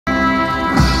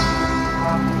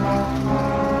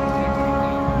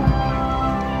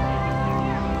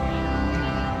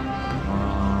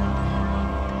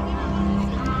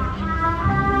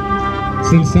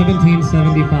Since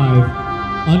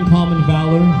 1775, uncommon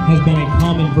valor has been a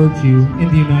common virtue in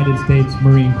the United States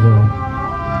Marine Corps.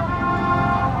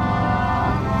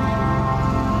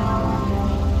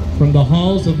 From the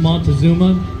halls of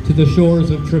Montezuma to the shores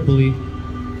of Tripoli,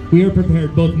 we are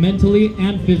prepared both mentally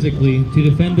and physically to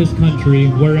defend this country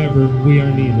wherever we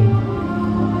are needed.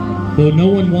 Though no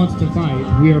one wants to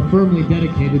fight, we are firmly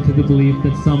dedicated to the belief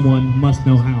that someone must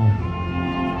know how.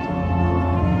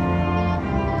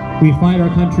 We fight our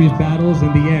country's battles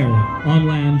in the air, on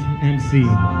land, and sea.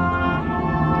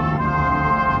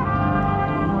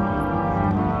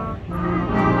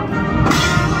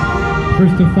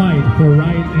 First to fight for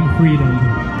right and freedom,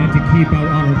 and to keep our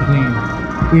honor clean.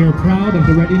 We are proud of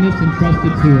the readiness entrusted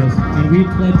to us, and we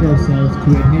pledge ourselves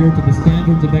to adhere to the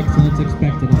standards of excellence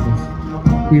expected of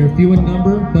us. We are few in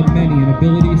number, but many in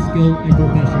ability, skill, and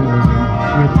professionalism.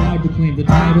 We are proud to claim the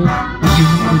title of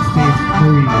United States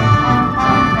Marine.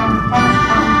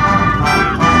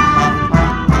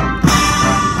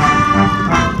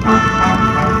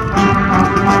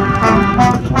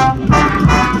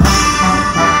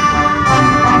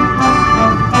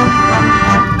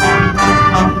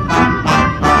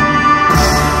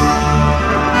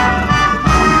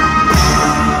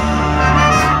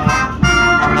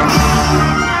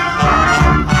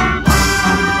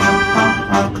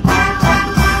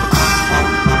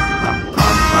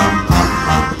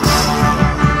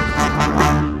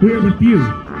 We are the few,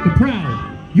 the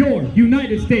proud, your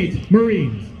United States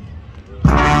Marines.